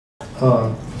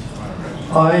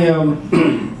I am,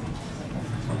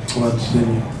 let's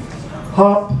see,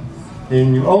 hop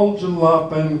in your old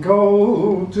jalop and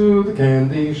go to the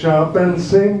candy shop and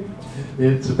sing.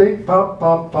 It's a big pop,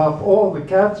 pop, pop, all the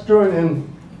cats join in.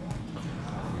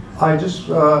 I just,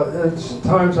 it's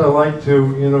times I like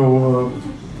to, you know,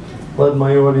 let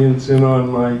my audience in on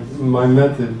my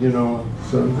method, you know.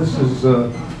 So this is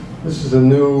a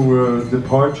new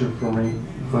departure for me.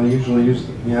 I usually use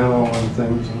the piano on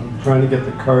things. I'm trying to get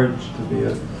the courage to be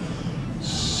a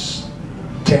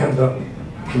stand-up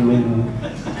comedian.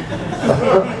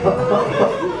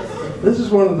 This is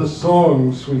one of the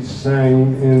songs we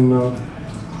sang in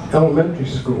elementary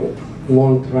school a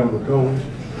long time ago.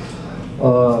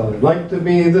 Like to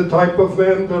be the type of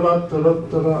man, I don't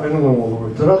know all the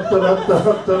words.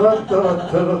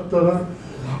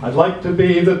 I'd like to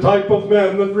be the type of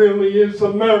man that really is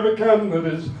American, that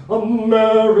is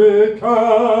American.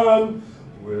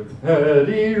 With head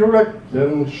erect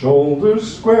and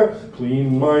shoulders square,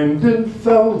 clean-minded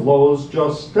fellows,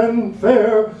 just and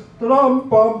fair. Da-dum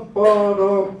bum ba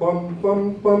dum bum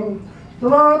bum bum.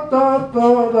 Da da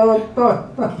da da da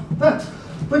da.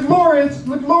 The glorious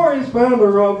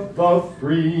banner of the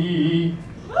free.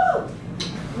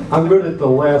 I'm good at the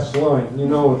last line, you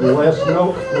know, the last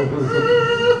note.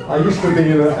 I used to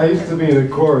be in a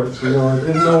chorus, you know. I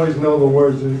didn't always know the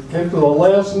words. It came to the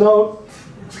last note,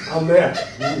 I'm there.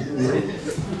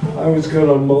 I was good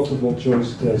on multiple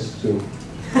choice tests too.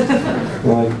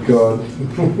 My God.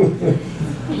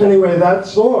 Anyway, that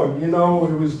song, you know,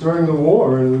 it was during the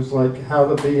war, and it was like how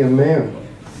to be a man,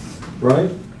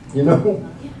 right? You know,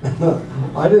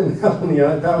 I didn't have any.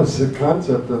 That was the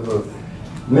concept of a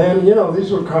man. You know,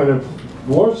 these were kind of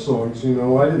war songs. You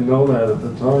know, I didn't know that at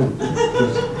the time.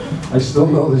 I still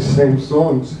know these same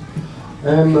songs,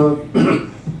 and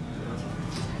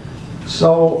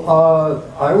so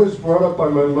I was brought up by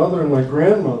my mother and my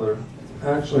grandmother.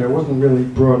 Actually, I wasn't really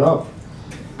brought up,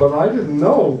 but I didn't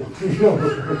know, you know,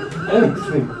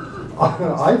 anything.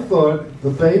 I thought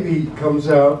the baby comes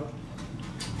out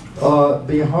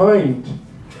behind,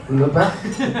 in the back,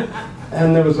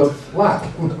 and there was a flap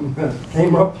that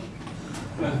came up.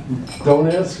 Don't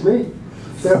ask me.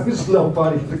 There was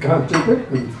nobody to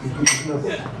contradict me.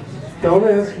 Don't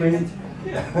ask me.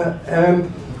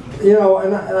 And you know,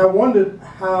 and I wondered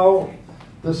how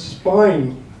the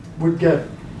spine would get.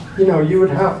 You know, you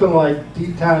would have to like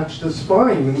detach the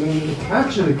spine and then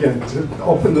attach it again to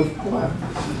open the flap.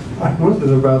 I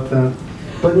wondered about that.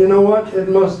 But you know what? It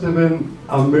must have been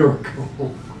a miracle.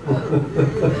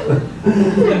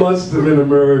 It must have been a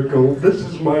miracle. This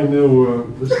is my new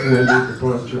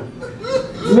departure.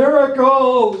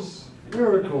 Miracles!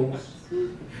 Miracles.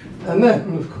 And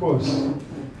then, of course,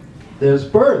 there's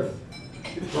birth,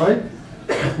 right?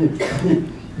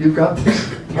 You've got this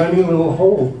tiny little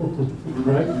hole,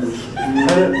 right?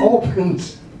 And it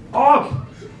opens up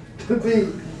to be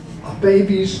a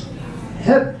baby's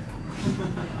head.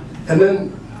 And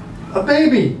then a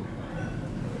baby.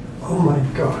 Oh my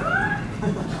God.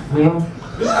 You know?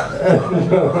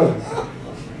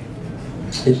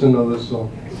 Here's another song.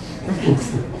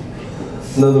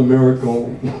 Another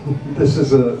miracle. This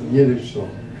is a Yiddish song.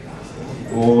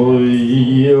 Oy,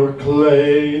 ihr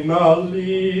kleiner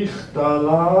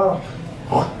Lichterlach.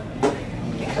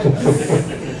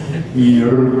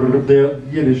 Ihr, der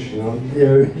Yiddish, you know,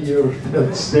 ihr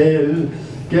erzähl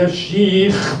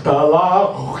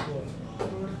Geschichterlach.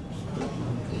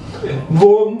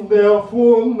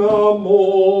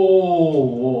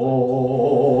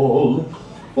 Wunderwundermol.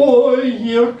 Oy,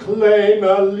 ihr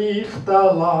kleiner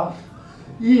Lichterlach.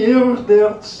 Ihr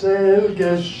erzähl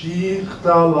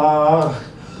Geschichterlach.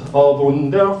 A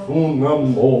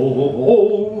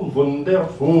wunderwundermol,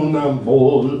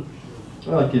 wunderwundermol. I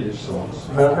like Yiddish songs.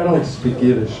 I don't speak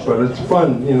Yiddish, but it's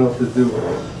fun, you know, to do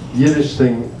Yiddish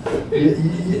thing.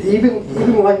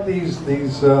 Even like these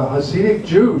Hasidic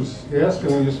Jews, you ask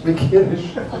them, you speak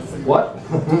Yiddish? What?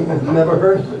 Never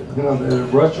heard of it. You know, they're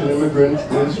Russian immigrants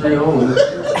to Israel, and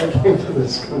they came to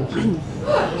this country.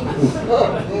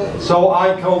 So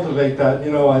I cultivate that,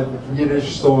 you know,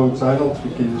 Yiddish songs. I don't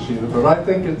speak Yiddish either, but I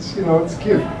think it's, you know, it's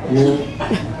cute. You know?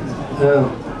 Yeah.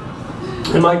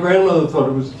 And my grandmother thought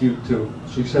it was cute too.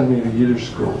 She sent me to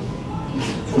Yiddish school,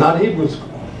 not Hebrew school.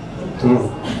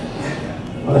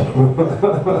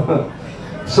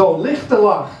 So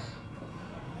Lichterlach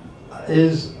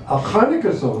is a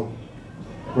Hanukkah song,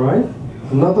 right?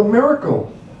 Another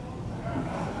miracle.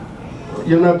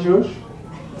 You're not Jewish?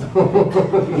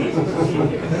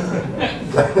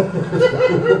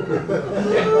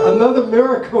 Another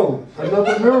miracle.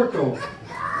 Another miracle.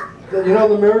 You know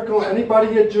the miracle? Anybody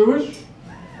here Jewish?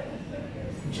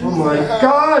 Oh my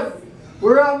God!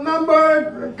 We're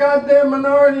outnumbered! A goddamn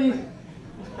minority!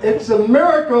 It's a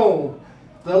miracle!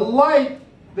 The light,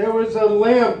 there was a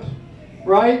lamp,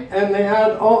 right? And they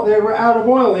were out of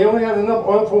oil. They only had enough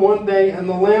oil for one day, and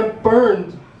the lamp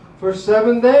burned for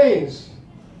 7 days.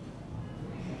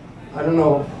 I don't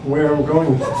know where I'm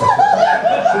going with that.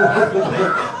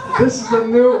 This is a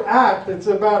new act. It's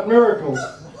about miracles.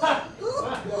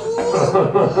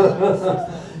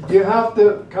 You have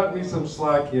to cut me some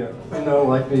slack here, you know,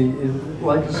 like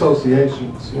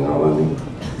associations, you know what I mean?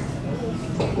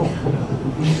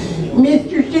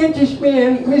 Mr.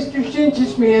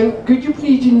 Census Man, could you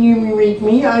please enumerate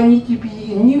me? I need to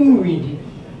be enumerated.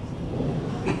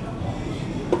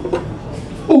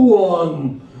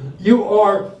 1. You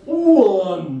are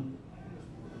 1.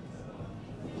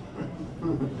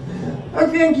 Oh,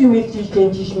 thank you, Mr.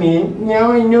 Census Man.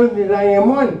 Now I know that I am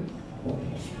 1.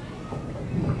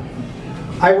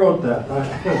 I wrote that.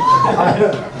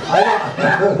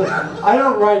 I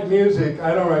don't write music.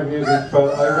 I don't write music,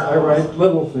 but I write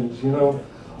little things, you know.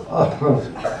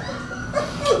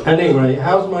 Anyway,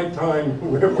 how's my time?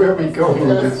 Where are we going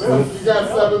with this? You got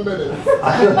 7 minutes. You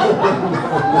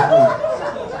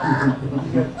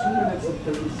got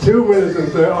 2 minutes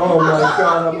and 30. Oh my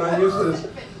God, I'm not used to this.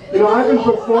 You know, I've been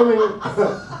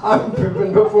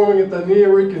performing at the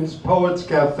Nuyorican's Poets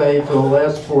Cafe for the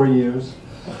last 4 years.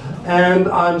 And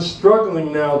I'm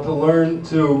struggling now to learn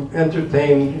to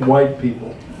entertain white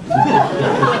people.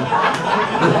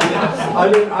 I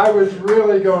mean, I was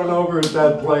really going over at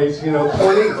that place, you know,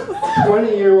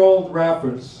 20-year-old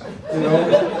rappers, you know,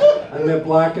 and they're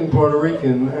black and Puerto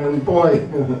Rican, and boy,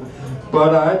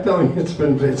 but I'm telling you, it's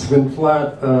been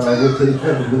flat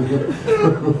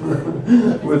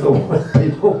with the white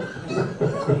people.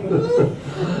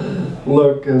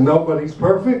 Look, nobody's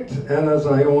perfect, and as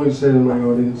I always say to my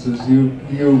audiences, you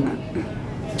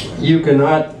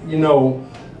cannot, you know,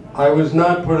 I was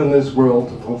not put in this world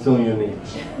to fulfill your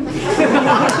needs.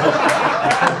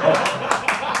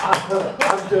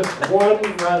 I'm just one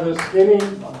rather skinny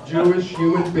Jewish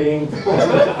human being.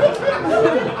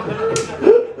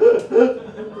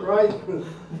 Right?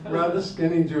 Rather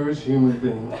skinny Jewish human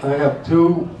being. I have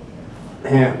 2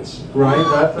 hands, right?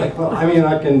 I mean,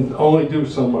 I can only do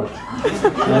so much.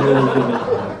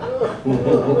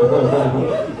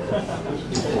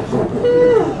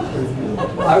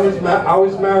 I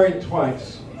was married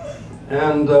twice,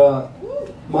 and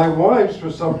my wives,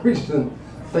 for some reason,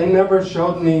 they never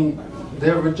showed me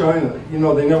their vagina. You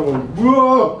know, they never went,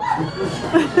 whoa!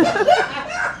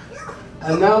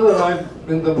 And now that I've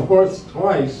been divorced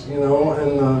twice, you know,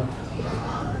 and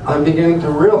I'm beginning to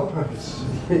realize,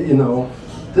 you know,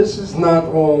 this is not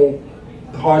all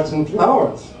hearts and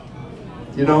flowers,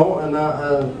 you know, and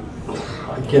I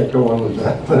can't go on with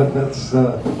that. That's,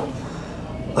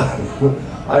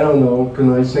 I don't know,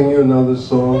 can I sing you another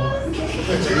song?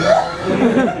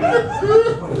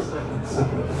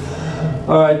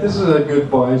 All right, this is a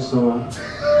goodbye song.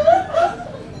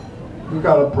 You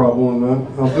got a problem with that?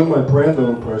 I'll do my Brando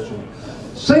impression.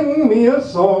 Sing me a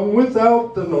song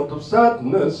without the note of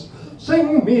sadness.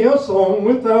 Sing me a song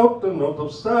without the note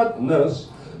of sadness.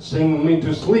 Sing me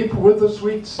to sleep with a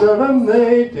sweet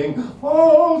serenading.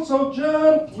 Oh, so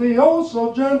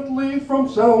gently, from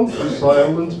sound to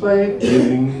silence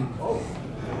fading.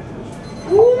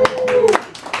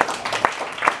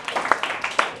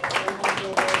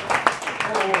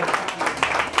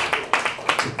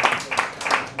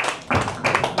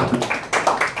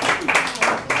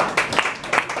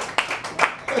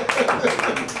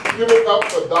 Give it up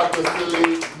for Dr.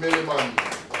 Sillimillimum.